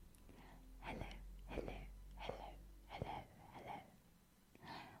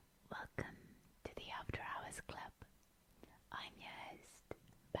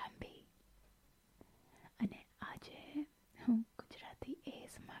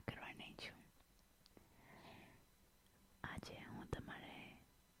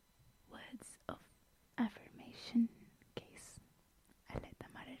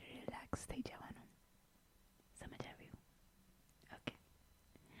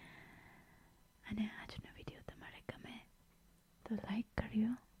અને આજનો વિડીયો તમારે ગમે તો લાઈક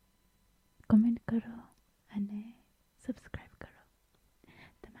કર્યો, કમેન્ટ કરો અને સબસ્ક્રાઈબ કરો.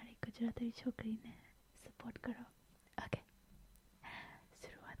 તમારી ગુજરાતી છોકરીને સપોર્ટ કરો. ઓકે,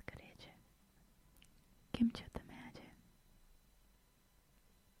 શરૂઆત કરીએ છીએ. કેમ છો તમે આજે?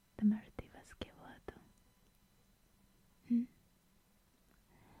 તમારો દિવસ કેવો હતો?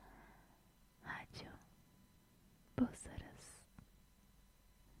 હા જો, બહુ સરસ.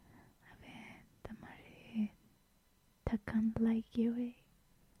 હવે તમારે થકાન લાગી હોય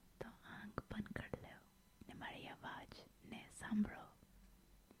તો આંખ બંધ કરી લો ને મારી અવાજને સાંભળો.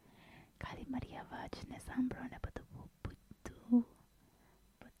 ખાલી મારી અવાજને સાંભળો ને બધું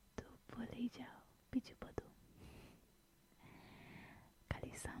ભૂલી જાઓ. બીજું બધું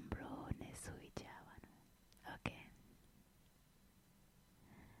ખાલી સાંભળો ને સૂઈ જવાનું. ઓકે,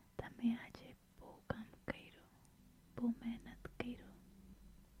 તમે આજે બહુ કામ કર્યું, બહુ મહેનત કર્યું.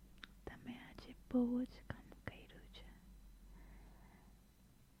 તમે આજે બહુ જ કામ કર્યું છે.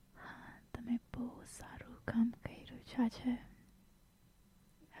 હા, તમે બહુ સારું કામ કર્યું છે આજે.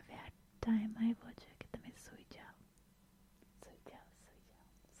 હવે આ ટાઈમ આવ્યો છે કે તમે સૂઈ જાઓ. સૂઈ જાઓ, સૂઈ જાઓ,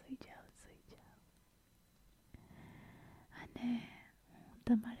 સૂઈ જાઓ, સૂઈ જાઓ. અને હું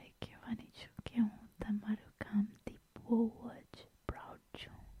તમારે કહેવાની છું કે હું તમારું કામથી બહુ જ પ્રાઉડ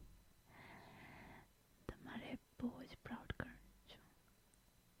છું. તમારે બહુ જ પ્રાઉડ કરું છું.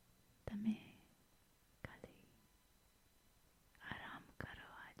 તમે ખાલી આરામ કરો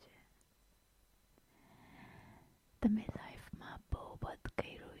આજે. તમે લાઈફમાં બહુ બધું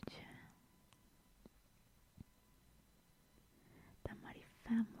કર્યું છે. તમારી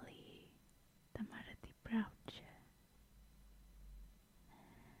ફેમિલી તમારાથી પ્રાઉડ છે.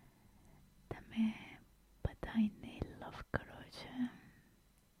 તમે બધાને લવ કરો છો.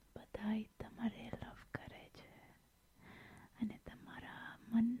 બધાય તમારે લવ કરે છે. અને તમારા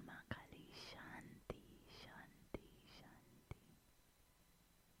મનમાં ખાલી શાંતિ, શાંતિ, શાંતિ.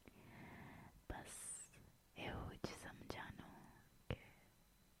 બસ એવું જ સમજાનું કે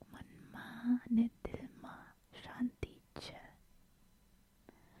મનમાં અને દિલમાં શાંતિ છે.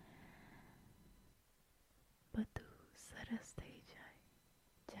 બધું સરસ થઈ જાય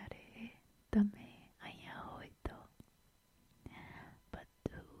જ્યારે તમે અહીંયા હોય તો.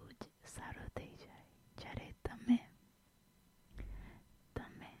 બધું જ સારું થઈ જાય જ્યારે તમે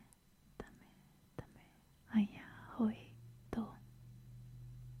અહીંયા હોય તો.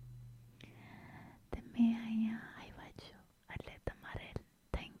 તમે અહીંયા આવ્યા છો એટલે તમારે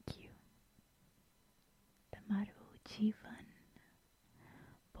થેન્ક યુ. તમારું જીવન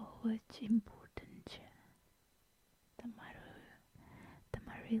બહુ જ ઇમ્પોર્ટન્ટ છે.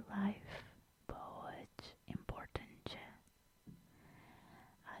 તમારી લાઈફ બહુ જ ઇમ્પોર્ટન્ટ છે.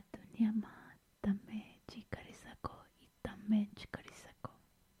 આ દુનિયામાં તમે જે કરી શકો એ તમે જ કરી શકો,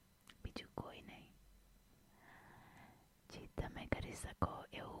 બીજું કોઈ નહીં. જે તમે કરી શકો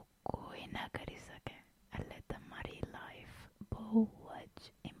એવું કોઈ ના કરી શકે. એટલે તમારી લાઈફ બહુ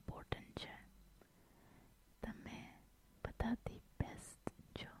જ ઇમ્પોર્ટન્ટ છે. તમે બધાથી બેસ્ટ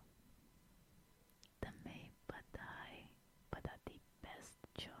છો. તમે બધાથી બેસ્ટ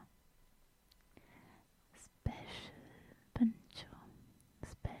છો. સ્પેશિયલ પણ છો.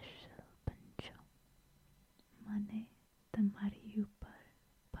 સ્પેશિયલ પણ છો. મને તમારી ઉપર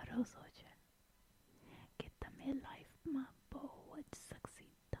ભરોસો છે કે તમે લાઈફમાં બહુ જ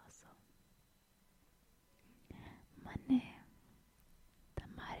સક્સીડ થશો. મને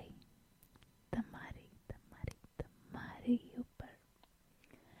તમારી ઉપર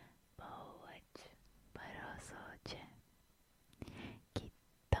બહુ જ ભરોસો છે કે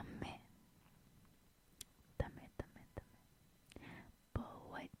તમે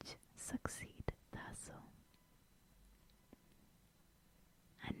બહુ જ સક્સીડ થશો.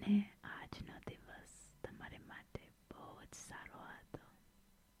 અને આજનો દિવસ તમારે માટે બહુ જ સારો હતો.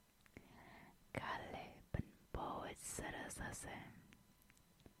 કાલે પણ બહુ જ સરસ હશે.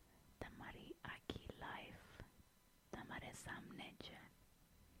 તમારી આખી લાઈફ તમારે સામને છે.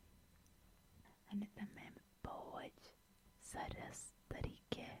 અને તમે બહુ જ સરસ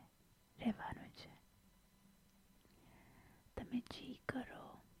તરીકે રહેવાનું છે. તમે જે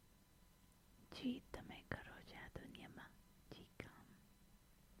કરો છો આ દુનિયામાં, જે કામ,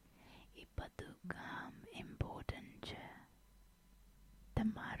 એ બધું કામ ઇમ્પોર્ટન્ટ છે.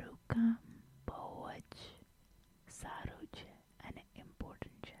 તમારું કામ બહુ જ સારું છે અને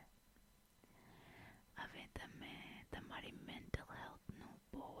ઇમ્પોર્ટન્ટ છે. હવે તમે તમારી મેન્ટલ હેલ્થનું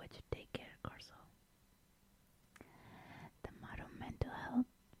બહુ જ ટેક કેર કરશો. તમારું મેન્ટલ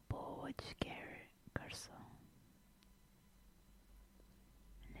હેલ્થ બહુ જ કેર કરશો.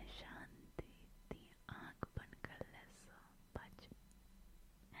 અને શાંતિથી આંખ બંધ કરી લેશો. પાછું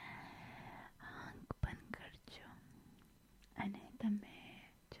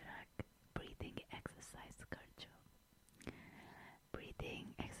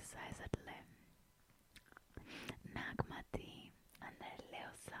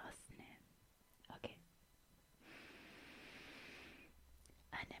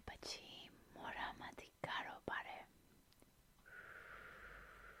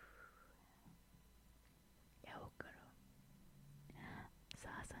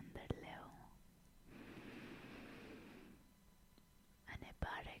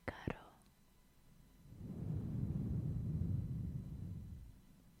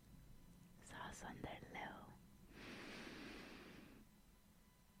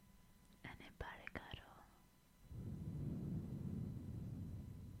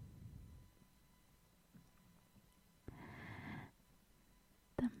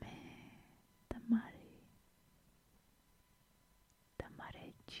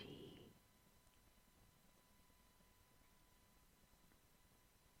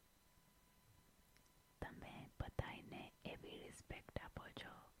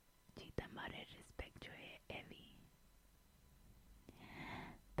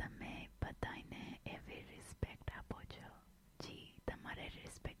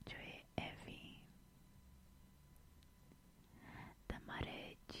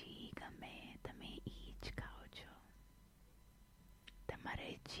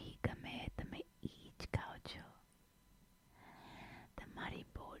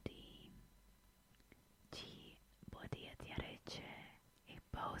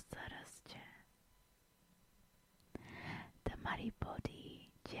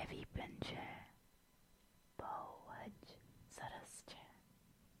જેવી પણ છે, બહુ જ સરસ છે.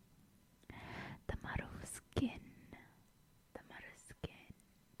 તમારું સ્કિન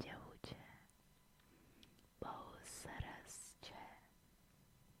જેવું છે, બહુ સરસ છે.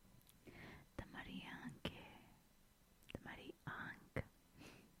 તમારી આંખ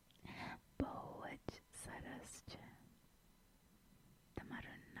બહુ જ સરસ છે.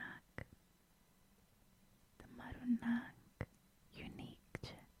 તમારું નાક યુનિક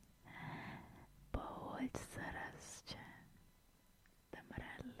છે, બહુ જ સરસ છે.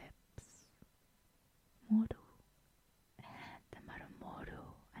 તમારા લિપ્સ, તમારું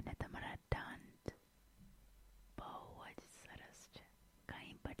મોઢું અને તમારા દાંત બહુ જ સરસ છે.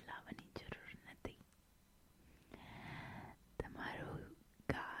 કંઈ બદલાવવાની જરૂર નથી. તમારું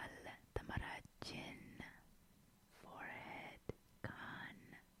ગાલ, તમારા ચિન, ફોrehead, કાન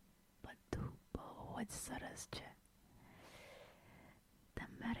બધું બહુ જ સરસ છે.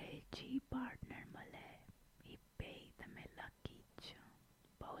 તમારે જે પાર્ટનર મળે એ બે તમે લકી છો,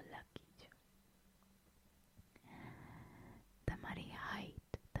 બહુ લકી છો. તમારી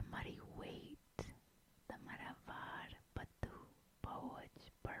હાઈટ, તમારી વેઇટ, તમારા વાળ બધું બહુ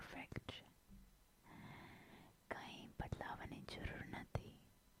જ પરફેક્ટ છે. કંઈ બદલાવવાની જરૂર નથી.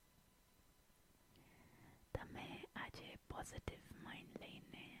 તમે આજે પોઝિટિવ માઇન્ડ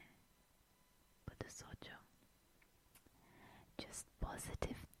લઈને બધું સોચો. Just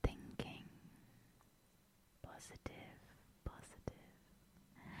positive thinking. Positive.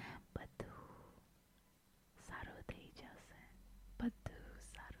 બધું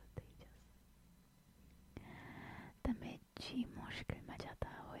સારું થઈ જશે. તમે જે મુશ્કેલમાં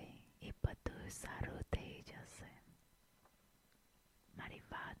જતા હોય એ બધું સારું થઈ જશે. મારી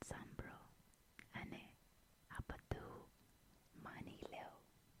વાત સાંભળો અને આ બધું માની લો.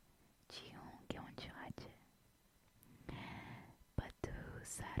 જે હું કહું છું આજે બધું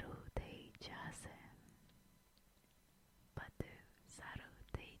સારું થઈ જશે.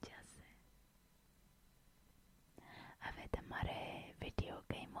 હવે તમારે વિડીયો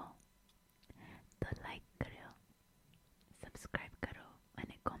ગમ્યો તો લાઈક કર્યો, સબસ્ક્રાઈબ કરો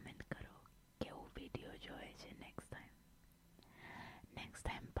અને કોમેન્ટ કરો કેવો વિડીયો જોઈએ છે નેક્સ્ટ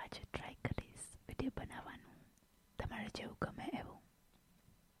ટાઈમ પાછું ટ્રાય કરીશ વિડીયો બનાવવાનું. તમારે જેવું ગમે એવું